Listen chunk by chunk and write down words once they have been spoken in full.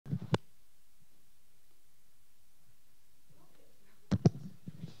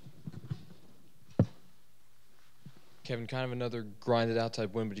Kevin, kind of another grinded out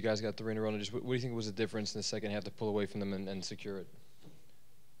type win, but you guys got 3 in a row. Just what do you think was the difference in the second half to pull away from them and secure it?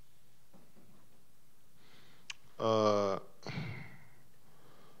 Uh,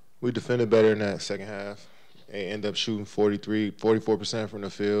 we defended better in that second half. They end up shooting 44% from the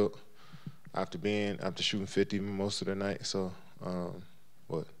field after shooting 50 most of the night. So,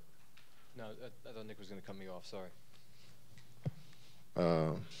 what? No, I thought Nick was going to cut me off. Sorry.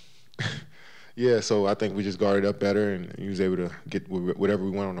 Um, yeah, so I think we just guarded up better, and he was able to get whatever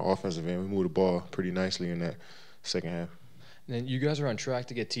we want on the offensive end. We moved the ball pretty nicely in that second half. And then you guys are on track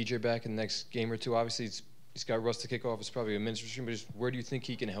to get TJ back in the next game or two. Obviously, he's got Russ to kick off. It's probably a ministry, but just where do you think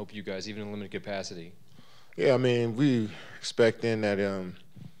he can help you guys, even in limited capacity? Yeah, I mean, we expecting that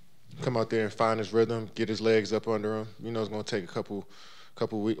come out there and find his rhythm, get his legs up under him. You know, it's going to take a couple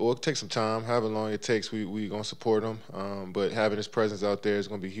weeks, or it'll take some time. However long it takes, we going to support him. But having his presence out there is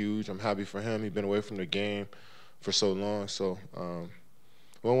going to be huge. I'm happy for him. He's been away from the game for so long, so we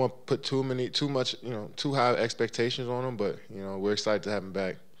don't want to put too high expectations on him. But we're excited to have him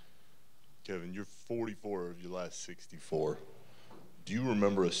back. Kevin, you're 44 of your last 64. Do you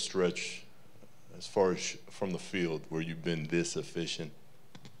remember a stretch, as far as from the field, where you've been this efficient?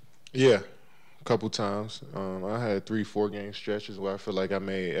 Yeah, a couple times. I had 3-4 game stretches where I feel like I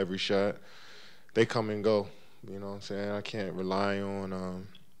made every shot. They come and go. You know what I'm saying? I can't rely on.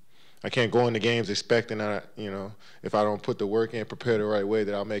 I can't go into games expecting that. If I don't put the work in, prepare the right way,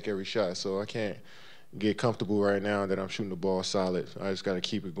 that I'll make every shot. So I can't get comfortable right now that I'm shooting the ball solid. I just got to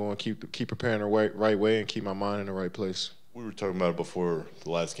keep it going, keep preparing the right way, and keep my mind in the right place. We were talking about it before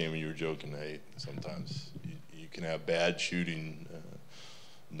the last game, and you were joking, hey, sometimes you can have bad shooting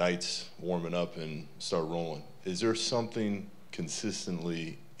nights warming up and start rolling. Is there something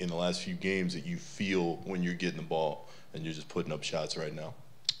consistently in the last few games that you feel when you're getting the ball and you're just putting up shots right now?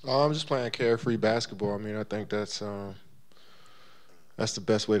 I'm just playing carefree basketball. I mean, I think that's the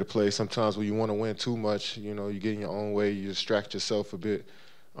best way to play. Sometimes when you want to win too much, you get in your own way, you distract yourself a bit.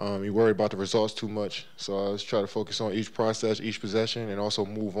 You worry about the results too much. So I just try to focus on each process, each possession, and also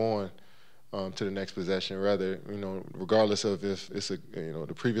move on to the next possession. Rather, regardless of if it's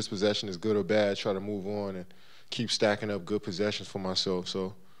the previous possession is good or bad, try to move on and keep stacking up good possessions for myself.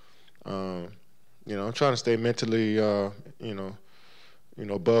 So, I'm trying to stay mentally,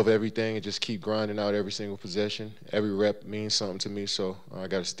 above everything and just keep grinding out every single possession. Every rep means something to me, so I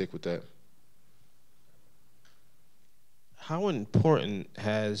got to stick with that. How important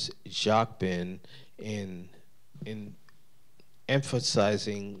has Jacques been in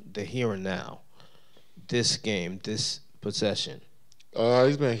emphasizing the here and now, this game, this possession?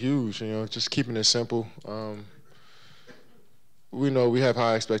 He's been huge, just keeping it simple. We know we have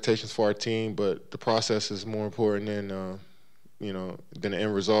high expectations for our team, but the process is more important than the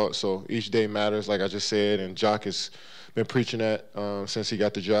end result. So each day matters, like I just said, and Jacques has been preaching that since he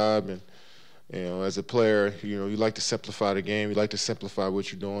got the job. And as a player, you like to simplify the game, you like to simplify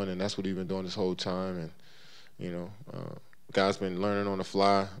what you're doing, and that's what he's been doing this whole time. And guys been learning on the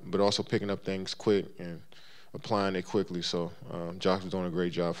fly, but also picking up things quick and applying it quickly. So Jacques is doing a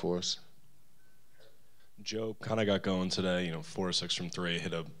great job for us. Joe kind of got going today, 4 or 6 from 3,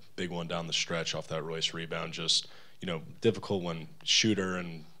 hit a big one down the stretch off that Royce rebound. Just, difficult when shooter,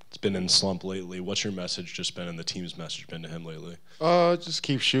 and it's been in slump lately. What's your message just been, and the team's message been to him lately? Just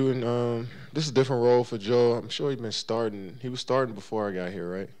keep shooting. This is a different role for Joe. I'm sure he's been starting. He was starting before I got here,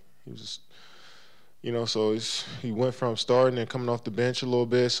 right? He was so he went from starting and coming off the bench a little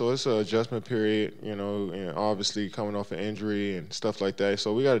bit. So it's an adjustment period, and obviously coming off an injury and stuff like that.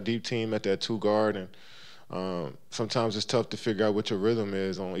 So we got a deep team at that 2 guard, and sometimes it's tough to figure out what your rhythm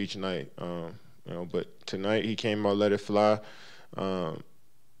is on each night. But tonight he came out, let it fly,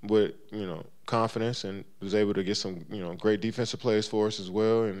 with confidence, and was able to get some great defensive plays for us as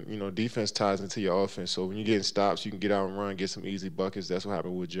well. And defense ties into your offense. So when you're getting stops, you can get out and run, get some easy buckets. That's what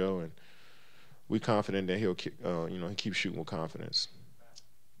happened with Joe, and we're confident that he'll he keeps shooting with confidence.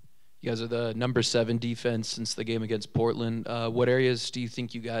 You guys are the number 7 defense since the game against Portland. What areas do you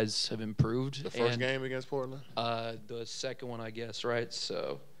think you guys have improved? The first game against Portland? The second one, I guess, right?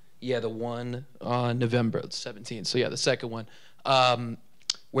 So, yeah, the one on November 17th. So, yeah, the second one.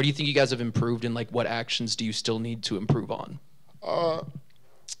 Where do you think you guys have improved, and what actions do you still need to improve on?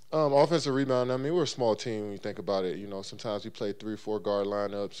 Offensive rebound. I mean, we're a small team when you think about it. Sometimes we play 3 or 4 guard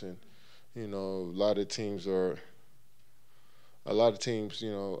lineups, and a lot of teams,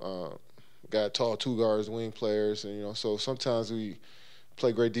 got tall 2 guards, wing players, and so sometimes we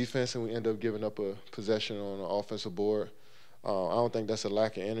play great defense and we end up giving up a possession on the offensive board. I don't think that's a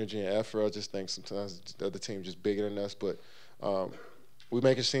lack of energy and effort. I just think sometimes the other team just bigger than us. But we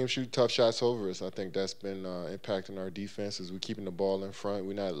making teams shoot tough shots over us. I think that's been impacting our defense as we're keeping the ball in front.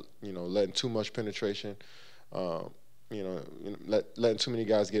 We're not, letting too much penetration. Letting too many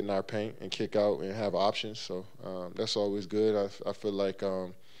guys get in our paint and kick out and have options. So that's always good. I feel like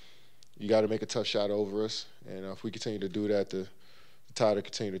you got to make a tough shot over us, and if we continue to do that, the tide will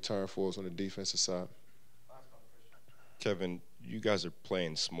continue to turn for us on the defensive side. Kevin, you guys are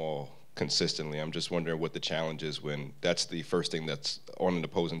playing small consistently. I'm just wondering what the challenge is when that's the first thing that's on an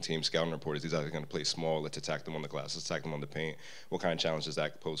opposing team scouting report is these guys are going to play small. Let's attack them on the glass. Let's attack them on the paint. What kind of challenge does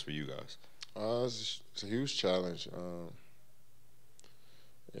that pose for you guys? It's a huge challenge.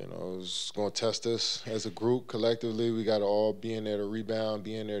 It's going to test us as a group collectively. We got to all be in there to rebound,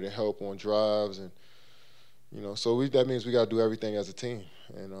 be in there to help on drives, and so that means we got to do everything as a team.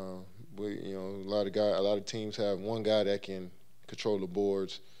 And a lot of teams have one guy that can control the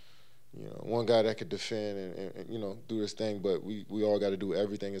boards, one guy that could defend and do this thing. But we all got to do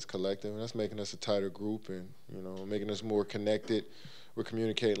everything as collective, and that's making us a tighter group and making us more connected. We're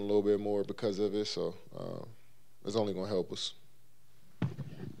communicating a little bit more because of it, so it's only going to help us.